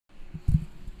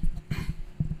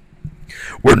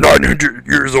When 900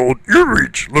 years old, your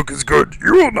reach look as good.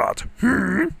 You will not.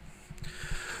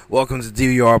 Welcome to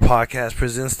DVR Podcast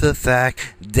presents the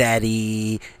Fact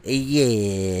Daddy. Yeah.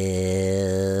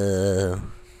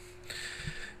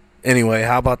 Anyway,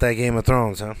 how about that Game of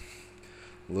Thrones, huh?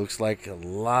 Looks like a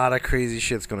lot of crazy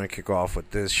shit's gonna kick off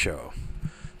with this show.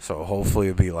 So hopefully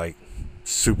it'll be like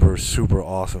super, super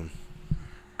awesome.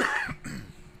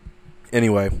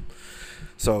 Anyway,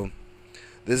 so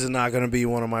this is not gonna be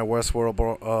one of my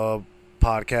Westworld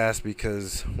podcasts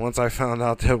because once I found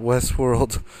out that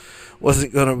Westworld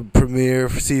wasn't going to premiere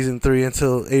for season 3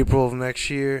 until April of next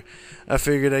year, I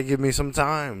figured that'd give me some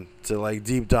time to like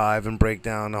deep dive and break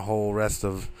down the whole rest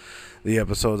of the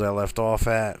episodes I left off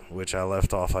at, which I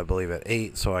left off I believe at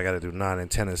 8, so I got to do 9 and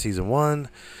 10 of season 1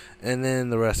 and then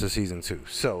the rest of season 2.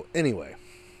 So anyway,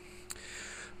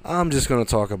 I'm just going to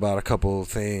talk about a couple of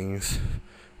things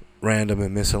random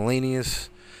and miscellaneous.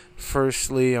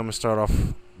 Firstly, I'm going to start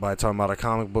off by talking about a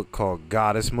comic book called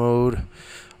Goddess Mode.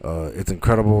 It's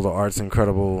incredible. The art's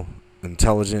incredible,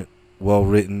 intelligent,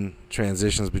 well-written.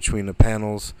 Transitions between the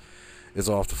panels is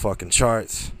off the fucking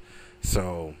charts.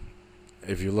 So,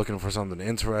 if you're looking for something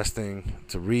interesting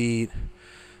to read,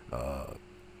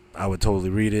 I would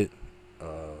totally read it.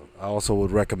 I also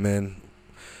would recommend,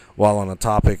 while on the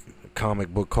topic, a comic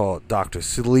book called Dr.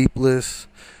 Sleepless.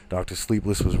 Dr.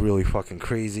 Sleepless was really fucking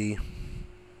crazy.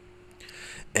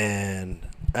 And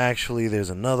actually, there's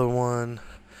another one.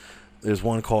 There's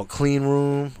one called Clean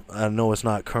Room. I know it's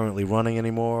not currently running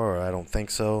anymore, or I don't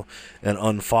think so. And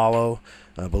Unfollow.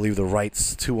 I believe the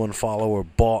rights to Unfollow were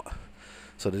bought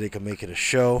so that they could make it a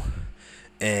show.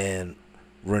 And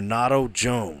Renato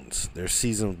Jones. There's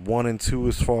season 1 and 2,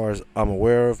 as far as I'm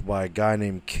aware of, by a guy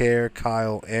named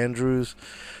Kyle Andrews.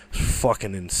 It's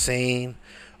fucking insane.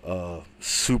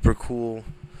 Super cool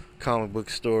comic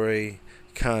book story.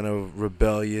 Kind of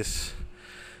rebellious.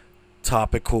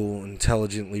 Topical,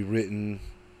 intelligently written,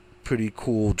 pretty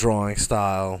cool drawing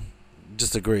style,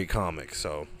 just a great comic.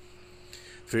 So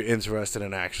if you're interested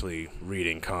in actually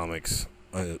reading comics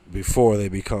before they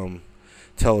become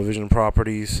television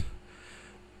properties,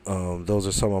 those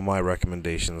are some of my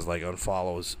recommendations. Like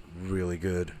Unfollow is really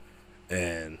good,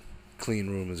 and Clean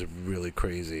Room is really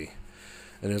crazy.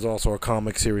 And there's also a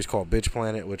comic series called Bitch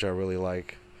Planet, which I really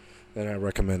like, and I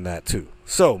recommend that too.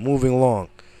 So moving along.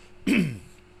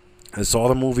 I saw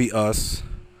the movie Us.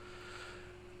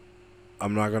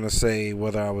 I'm not going to say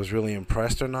whether I was really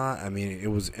impressed or not. I mean,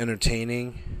 it was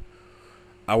entertaining.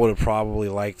 I would have probably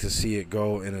liked to see it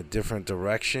go in a different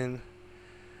direction.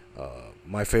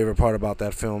 My favorite part about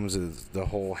that film is the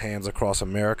whole Hands Across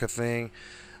America thing.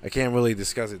 I can't really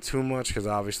discuss it too much because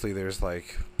obviously there's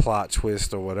like plot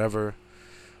twist or whatever.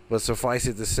 But suffice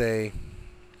it to say,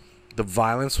 the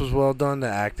violence was well done. The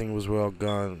acting was well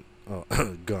done.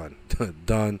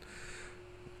 Done.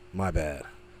 My bad.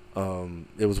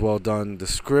 It was well done. The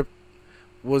script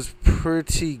was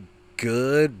pretty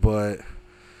good, but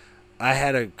I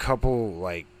had a couple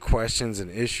like questions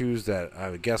and issues that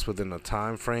I guess within the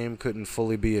time frame couldn't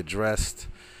fully be addressed.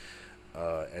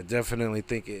 I definitely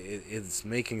think it's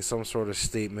making some sort of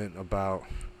statement about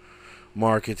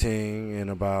marketing and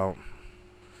about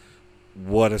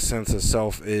what a sense of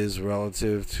self is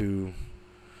relative to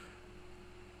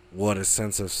what a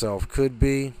sense of self could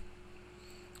be.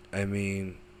 I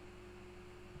mean,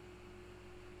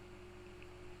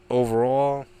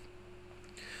 overall,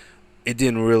 it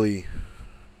didn't really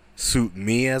suit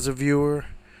me as a viewer.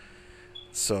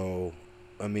 So,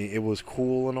 I mean, it was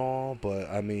cool and all, but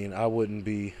I mean, I wouldn't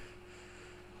be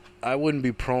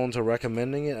prone to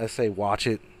recommending it. I say watch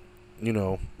it,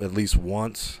 at least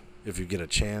once if you get a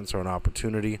chance or an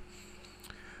opportunity.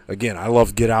 Again, I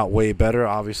love Get Out way better.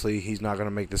 Obviously, he's not going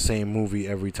to make the same movie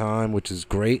every time, which is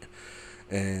great.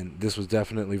 And this was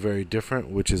definitely very different,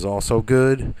 which is also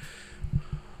good.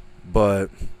 But,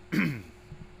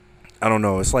 I don't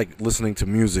know. It's like listening to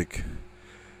music.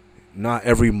 Not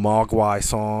every Mogwai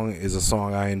song is a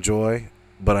song I enjoy,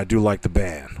 but I do like the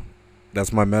band.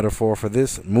 That's my metaphor for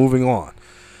this. Moving on.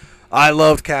 I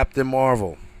loved Captain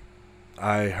Marvel.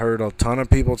 I heard a ton of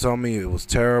people tell me it was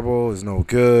terrible, it's no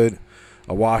good.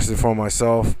 I watched it for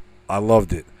myself. I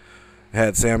loved it. It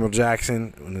had Samuel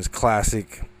Jackson in his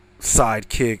classic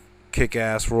sidekick,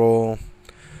 kick-ass role.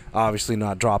 Obviously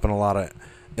not dropping a lot of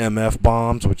MF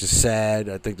bombs, which is sad.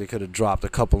 I think they could have dropped a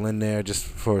couple in there just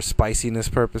for spiciness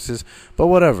purposes. But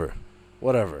whatever.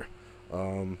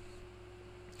 The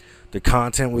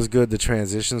content was good. The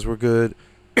transitions were good.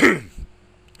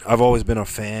 I've always been a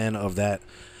fan of that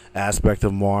aspect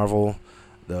of Marvel.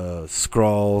 The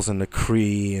Skrulls and the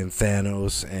Kree and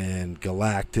Thanos and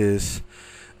Galactus,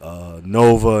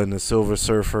 Nova and the Silver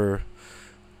Surfer.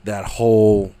 that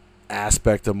whole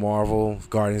aspect of Marvel,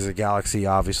 Guardians of the Galaxy,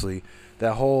 obviously,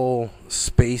 that whole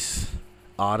space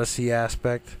odyssey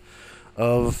aspect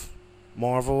of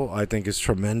Marvel, I think is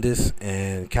tremendous.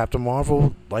 And Captain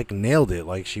Marvel, like, nailed it.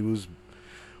 Like, she was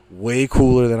way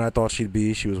cooler than I thought she'd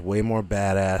be. She was way more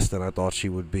badass than I thought she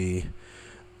would be.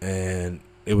 And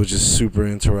it was just super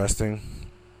interesting.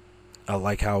 I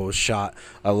like how it was shot.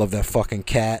 I love that fucking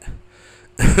cat.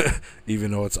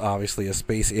 Even though it's obviously a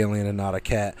space alien and not a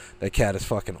cat. That cat is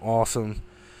fucking awesome.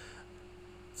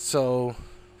 So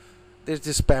there's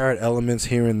disparate elements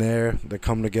here and there that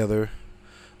come together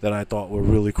that I thought were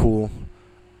really cool,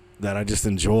 that I just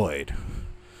enjoyed.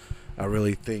 I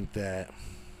really think that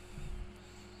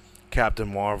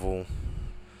Captain Marvel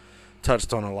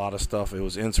touched on a lot of stuff. It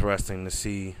was interesting to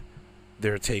see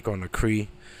their take on the Kree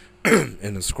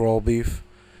and the Skrull beef,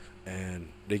 and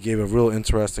they gave a real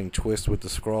interesting twist with the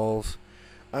Skrulls.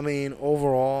 I mean,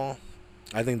 overall,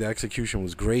 I think the execution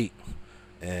was great,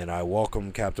 and I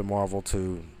welcome Captain Marvel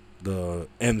to the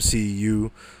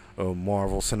MCU,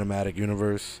 Marvel Cinematic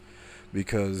Universe,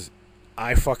 because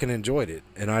I fucking enjoyed it,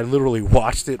 and I literally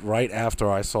watched it right after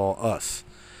I saw Us.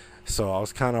 So I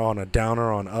was kind of on a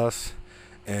downer on Us,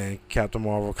 and Captain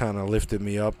Marvel kind of lifted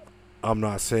me up. I'm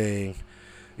not saying,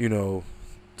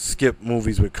 skip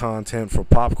movies with content for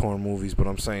popcorn movies, but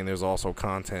I'm saying there's also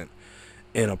content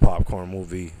in a popcorn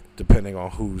movie, depending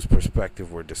on whose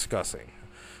perspective we're discussing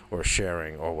or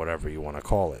sharing or whatever you want to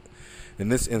call it. In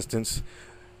this instance,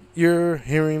 you're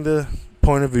hearing the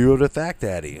point of view of the Thack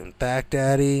Daddy, and Thack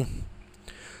Daddy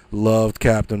loved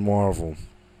Captain Marvel.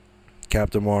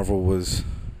 Captain Marvel was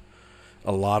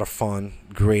a lot of fun,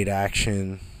 great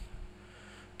action,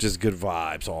 just good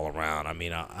vibes all around. I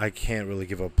mean, I can't really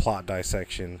give a plot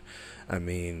dissection. I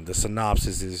mean, the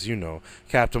synopsis is,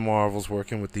 Captain Marvel's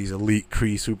working with these elite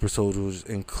Kree super soldiers,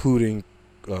 including,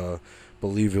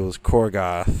 believe it was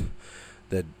Korgoth,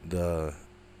 that the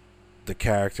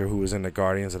character who was in the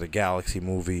Guardians of the Galaxy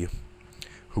movie,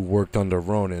 who worked under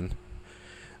Ronan.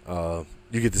 You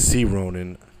get to see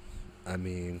Ronan. I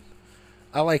mean,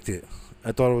 I liked it.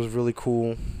 I thought it was really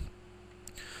cool.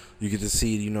 You get to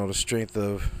see, the strength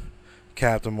of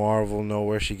Captain Marvel, know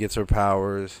where she gets her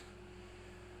powers.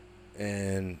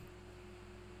 And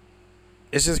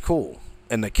it's just cool.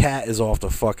 And the cat is off the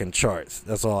fucking charts.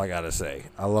 That's all I gotta say.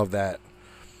 I love that.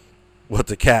 What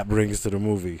the cat brings to the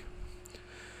movie.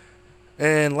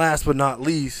 And last but not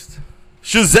least,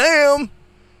 Shazam!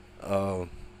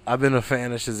 I've been a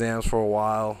fan of Shazam's for a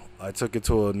while. I took it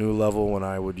to a new level when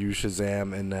I would use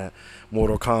Shazam in that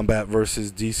Mortal Kombat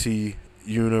versus DC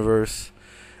Universe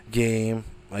game.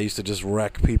 I used to just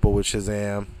wreck people with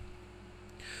Shazam.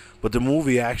 But the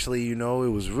movie actually, it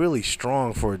was really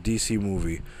strong for a DC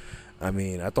movie. I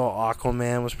mean, I thought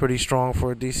Aquaman was pretty strong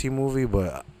for a DC movie,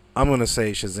 but I'm going to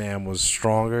say Shazam was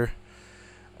stronger.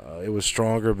 It was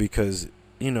stronger because,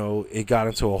 it got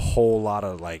into a whole lot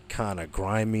of, kind of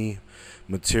grimy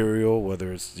material,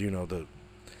 whether it's, the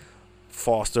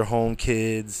foster home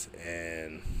kids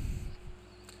and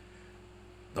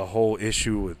the whole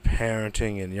issue with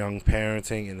parenting and young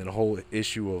parenting, and then the whole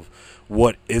issue of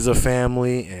what is a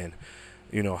family, and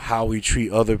how we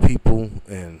treat other people,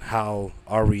 and how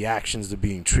our reactions to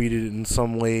being treated in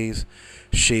some ways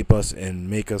shape us and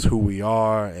make us who we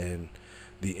are, and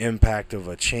the impact of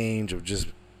a change of just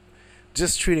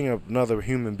treating another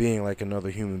human being like another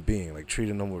human being, like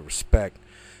treating them with respect,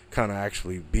 kind of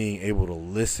actually being able to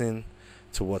listen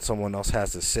to what someone else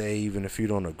has to say, even if you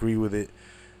don't agree with it.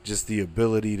 Just the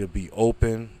ability to be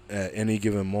open at any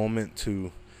given moment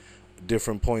to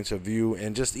different points of view,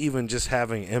 and just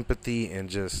having empathy and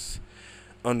just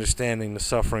understanding the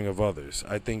suffering of others.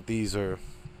 I think these are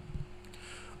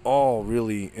all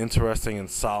really interesting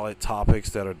and solid topics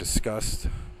that are discussed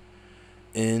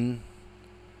in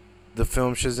the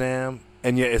film Shazam.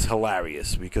 And yet it's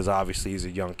hilarious because obviously he's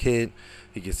a young kid.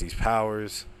 He gets these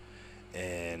powers,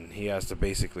 and he has to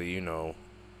basically,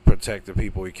 protect the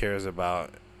people he cares about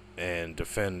and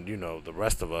defend, the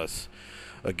rest of us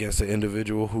against an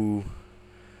individual who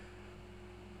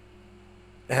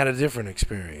had a different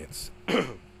experience.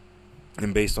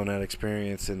 And based on that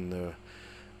experience and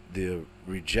the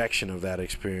rejection of that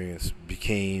experience,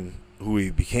 became who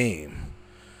he became,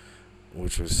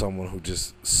 which was someone who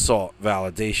just sought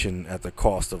validation at the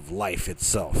cost of life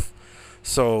itself.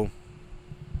 So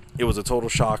it was a total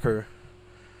shocker,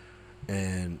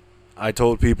 and I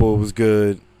told people it was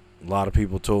good. A lot of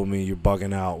people told me, you're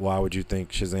bugging out. Why would you think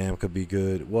Shazam could be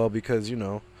good? Well, because,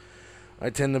 I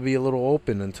tend to be a little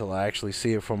open until I actually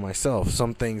see it for myself.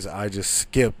 Some things I just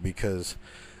skip because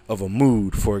of a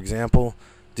mood. For example,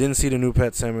 didn't see the new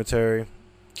Pet Sematary.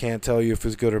 Can't tell you if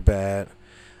it's good or bad.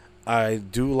 I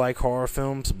do like horror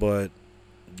films, but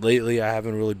lately I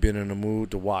haven't really been in the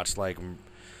mood to watch like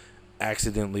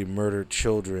accidentally murdered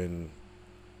children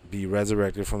be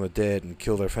resurrected from the dead and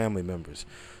kill their family members.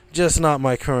 Just not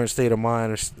my current state of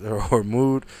mind or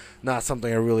mood. Not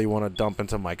something I really want to dump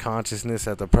into my consciousness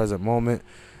at the present moment.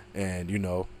 And,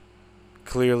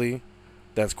 clearly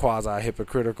that's quasi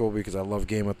hypocritical because I love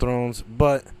Game of Thrones.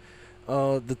 But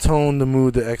the tone, the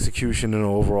mood, the execution, and the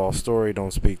overall story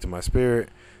don't speak to my spirit.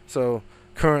 So,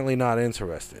 currently not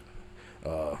interested.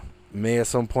 May at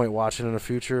some point watch it in the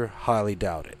future. Highly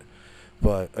doubt it.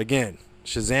 But, again,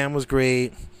 Shazam was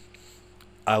great.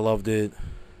 I loved it.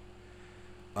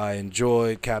 I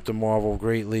enjoyed Captain Marvel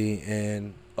greatly,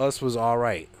 and Us was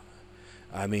alright.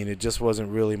 I mean, it just wasn't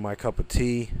really my cup of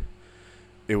tea.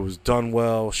 It was done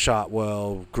well, shot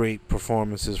well, great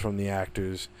performances from the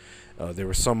actors. There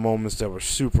were some moments that were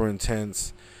super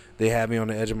intense. They had me on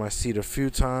the edge of my seat a few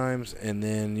times, and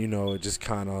then, it just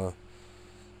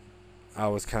I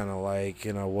was kind of like,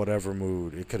 whatever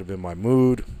mood. It could have been my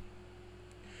mood.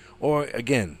 Or,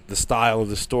 again, the style of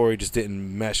the story just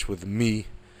didn't mesh with me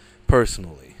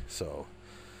personally. So,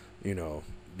 you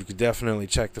could definitely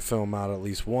check the film out at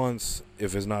least once.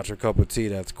 If it's not your cup of tea,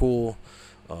 that's cool.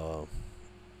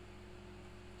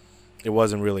 It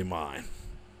wasn't really mine.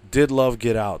 Did love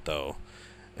Get Out, though.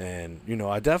 And,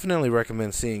 I definitely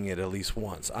recommend seeing it at least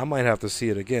once. I might have to see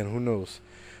it again. Who knows?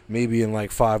 Maybe in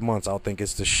like 5 months I'll think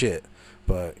it's the shit.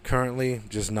 But currently,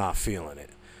 just not feeling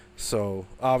it. So,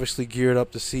 obviously geared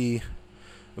up to see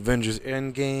Avengers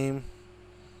Endgame.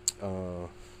 I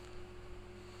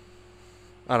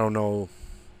don't know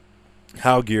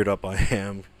how geared up I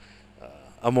am.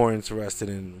 I'm more interested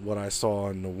in what I saw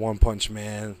in the One Punch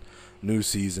Man new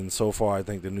season. So far, I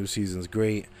think the new season's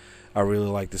great. I really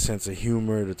like the sense of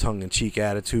humor, the tongue-in-cheek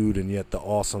attitude, and yet the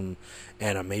awesome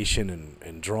animation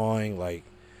and drawing. Like,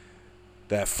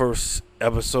 that first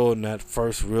episode and that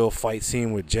first real fight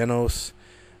scene with Genos,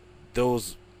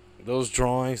 those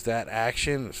drawings, that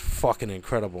action is fucking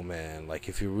incredible, man. Like,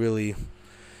 if you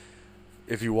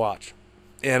watch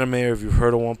anime or if you've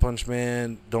heard of One Punch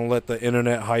Man, don't let the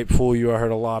internet hype fool you. I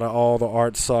heard a lot of, all the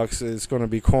art sucks, it's going to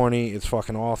be corny, it's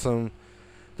fucking awesome.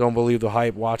 Don't believe the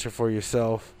hype, watch it for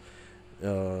yourself.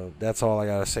 That's all I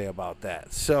got to say about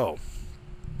that. So,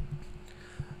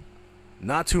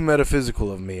 not too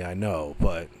metaphysical of me, I know,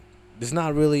 but it's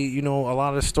not really, a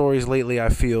lot of stories lately, I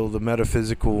feel the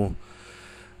metaphysical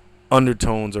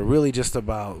undertones are really just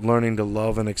about learning to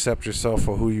love and accept yourself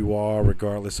for who you are,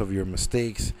 regardless of your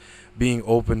mistakes, being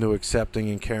open to accepting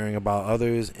and caring about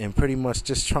others, and pretty much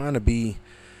just trying to be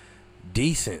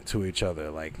decent to each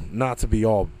other. Like, not to be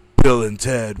all Bill and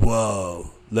Ted,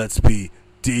 whoa, let's be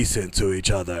decent to each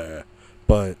other.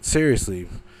 But seriously,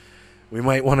 we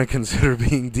might want to consider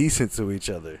being decent to each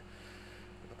other.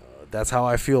 That's how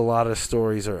I feel a lot of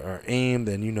stories are aimed,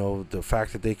 and the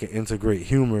fact that they can integrate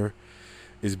humor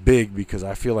is big, because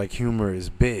I feel like humor is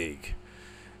big.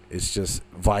 It's just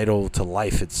vital to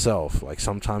life itself. Like,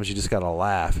 sometimes you just gotta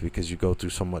laugh because you go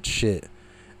through so much shit,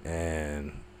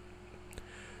 and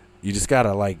you just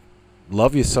gotta, like,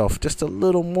 love yourself just a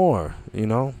little more,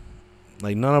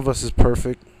 Like, none of us is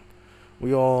perfect.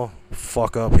 We all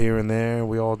fuck up here and there.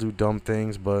 We all do dumb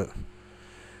things, but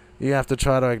you have to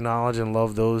try to acknowledge and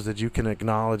love those that you can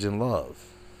acknowledge and love.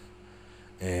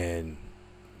 And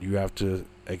you have to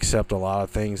accept a lot of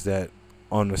things that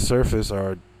on the surface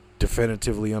are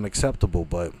definitively unacceptable,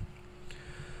 but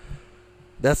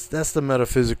that's the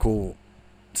metaphysical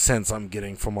sense I'm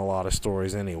getting from a lot of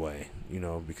stories anyway,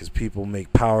 because people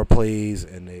make power plays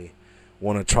and they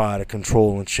want to try to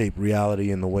control and shape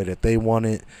reality in the way that they want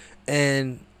it,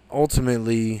 and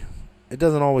ultimately it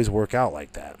doesn't always work out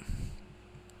like that.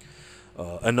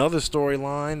 Another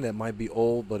storyline that might be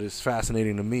old but is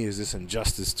fascinating to me is this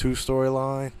Injustice 2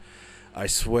 storyline. I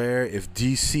swear, if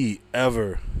DC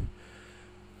ever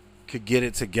could get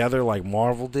it together like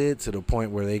Marvel did, to the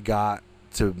point where they got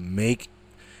to make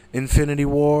Infinity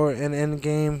War and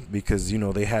Endgame, because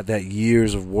they had that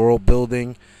years of world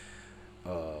building.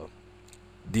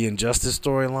 The Injustice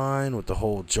storyline with the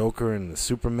whole Joker and the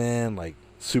Superman, like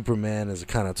Superman is a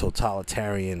kind of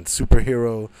totalitarian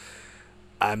superhero.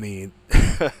 I mean,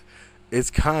 it's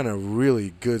kind of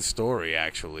really good story,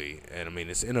 actually. And I mean,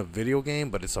 it's in a video game,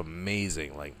 but it's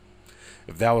amazing. Like,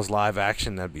 if that was live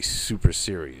action, that'd be super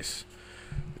serious.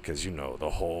 Because, the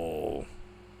whole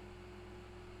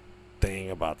thing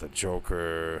about the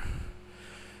Joker,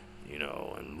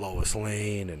 and Lois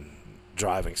Lane and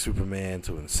driving Superman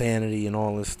to insanity and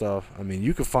all this stuff. I mean,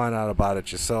 you can find out about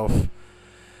it yourself.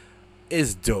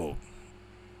 It's dope.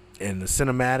 and the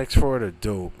cinematics for it are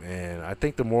dope. And I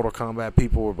think the Mortal Kombat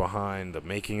people were behind the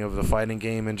making of the fighting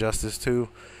game Injustice 2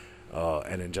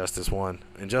 and Injustice 1.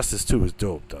 Injustice 2 is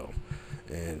dope, though.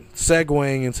 And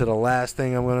segueing into the last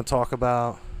thing I'm going to talk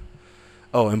about.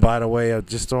 Oh, and by the way, I'm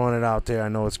just throwing it out there. I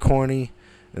know it's corny,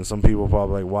 and some people are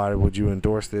probably like, why would you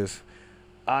endorse this?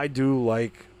 I do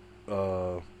like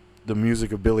the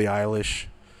music of Billie Eilish.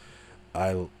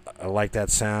 I like that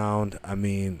sound. I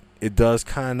mean, it does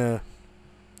kind of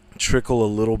trickle a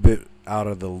little bit out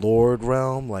of the Lorde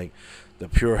realm, like the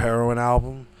Pure Heroine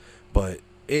album, but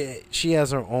she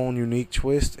has her own unique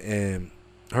twist, and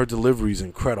her delivery is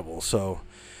incredible. So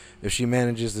if she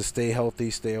manages to stay healthy,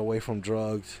 stay away from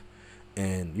drugs,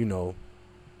 and, you know,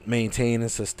 maintain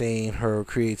and sustain her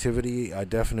creativity, I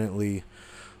definitely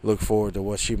look forward to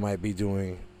what she might be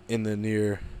doing in the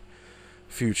near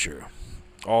future.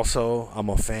 Also, I'm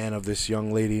a fan of this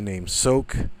young lady named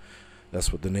Soak.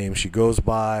 That's what the name she goes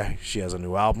by. She has a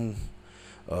new album.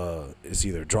 It's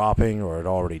either dropping or it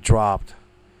already dropped.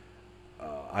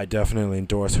 I definitely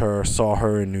endorse her. Saw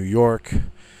her in New York, in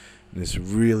this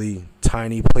really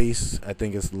tiny place. I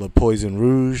think it's Le Poison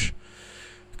Rouge.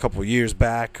 A couple years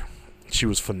back, she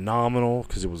was phenomenal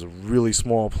because it was a really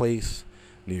small place.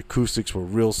 The acoustics were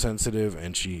real sensitive,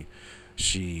 and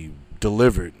she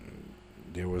delivered.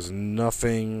 There was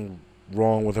nothing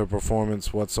wrong with her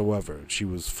performance whatsoever. She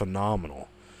was phenomenal,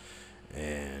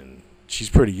 and she's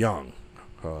pretty young.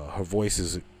 Her voice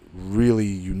is really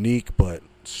unique but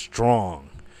strong.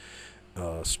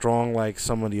 Strong like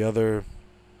some of the other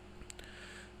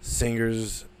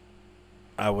singers.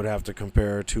 I would have to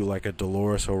compare her to like a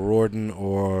Dolores O'Riordan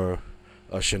or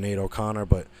a Sinead O'Connor,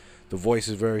 but the voice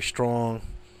is very strong.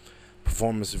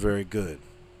 Performance is very good.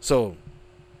 So,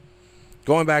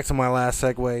 going back to my last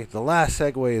segue, the last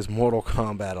segue is Mortal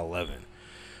Kombat 11.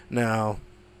 Now,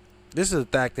 this is a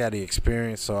Thack Daddy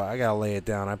experience, so I gotta lay it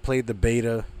down. I played the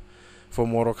beta for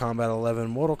Mortal Kombat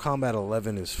 11. Mortal Kombat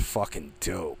 11 is fucking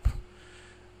dope.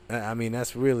 I mean,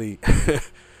 that's really...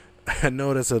 I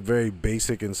know that's a very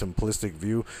basic and simplistic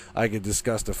view. I could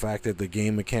discuss the fact that the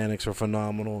game mechanics are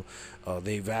phenomenal.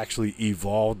 They've actually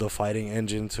evolved the fighting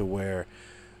engine to where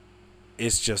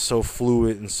it's just so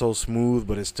fluid and so smooth,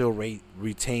 but it still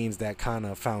retains that kind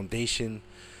of foundation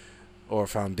or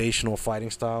foundational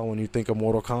fighting style when you think of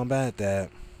Mortal Kombat.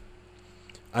 That,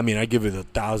 I mean, I give it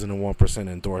 1,001%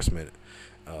 endorsement.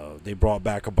 They brought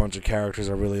back a bunch of characters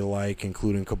I really like,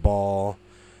 including Cabal,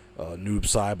 Noob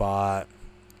Saibot,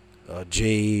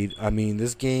 Jade. I mean,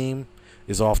 this game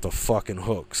is off the fucking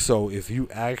hook. So if you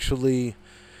actually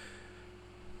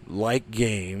like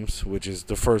games, which is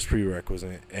the first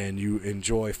prerequisite, and you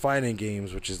enjoy fighting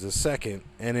games, which is the second,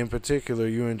 and in particular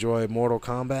you enjoy Mortal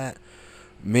Kombat,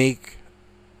 make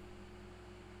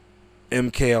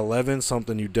MK11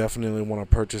 something you definitely want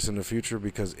to purchase in the future,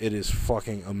 because it is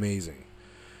fucking amazing.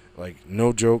 Like,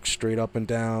 no joke, straight up and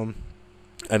down.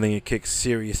 I think it kicks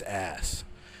serious ass.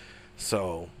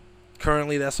 So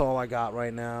currently that's all I got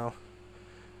right now.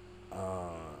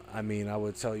 I mean, I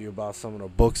would tell you about some of the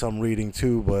books I'm reading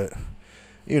too, but,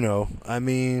 you know, I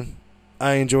mean,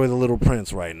 I enjoy The Little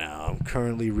Prince right now. I'm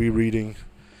currently rereading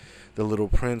The Little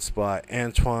Prince by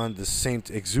Antoine de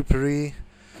Saint-Exupéry.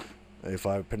 If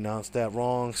I pronounced that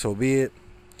wrong, so be it.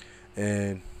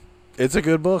 And it's a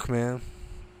good book, man.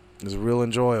 It's real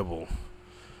enjoyable.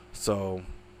 So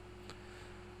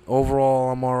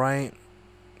overall, I'm alright.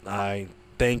 I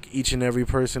thank each and every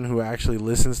person who actually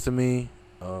listens to me.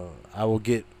 I will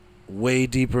get way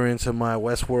deeper into my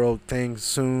Westworld thing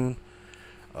soon.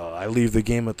 I leave the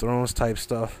Game of Thrones type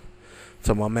stuff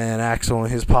to my man Axel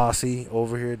and his posse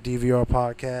over here at DVR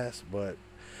Podcast. But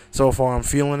so far I'm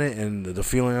feeling it, and the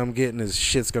feeling I'm getting is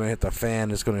shit's going to hit the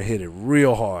fan. It's going to hit it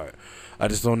real hard. I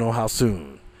just don't know how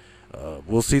soon.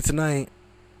 We'll see tonight,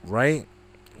 right?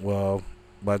 Well,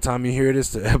 by the time you hear this,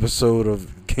 the episode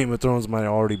of Game of Thrones might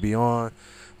already be on.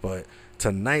 But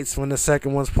tonight's when the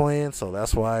second one's playing, so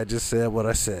that's why I just said what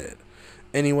I said.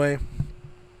 Anyway,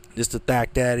 just a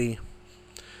Thack Daddy.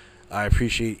 I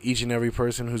appreciate each and every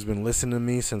person who's been listening to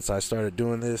me since I started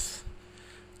doing this.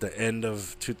 The end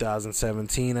of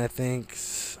 2017, I think.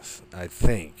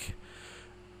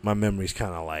 My memory's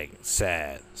kind of like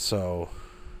sad. So,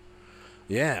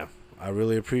 yeah, I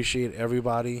really appreciate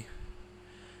everybody.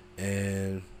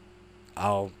 And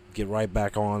I'll get right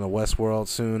back on the Westworld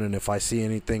soon, and if I see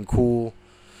anything cool,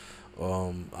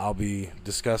 I'll be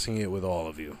discussing it with all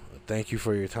of you. Thank you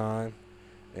for your time,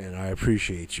 and I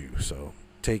appreciate you. So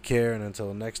take care, and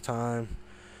until next time,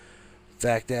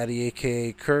 Thack Daddy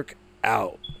aka Kirk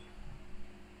out.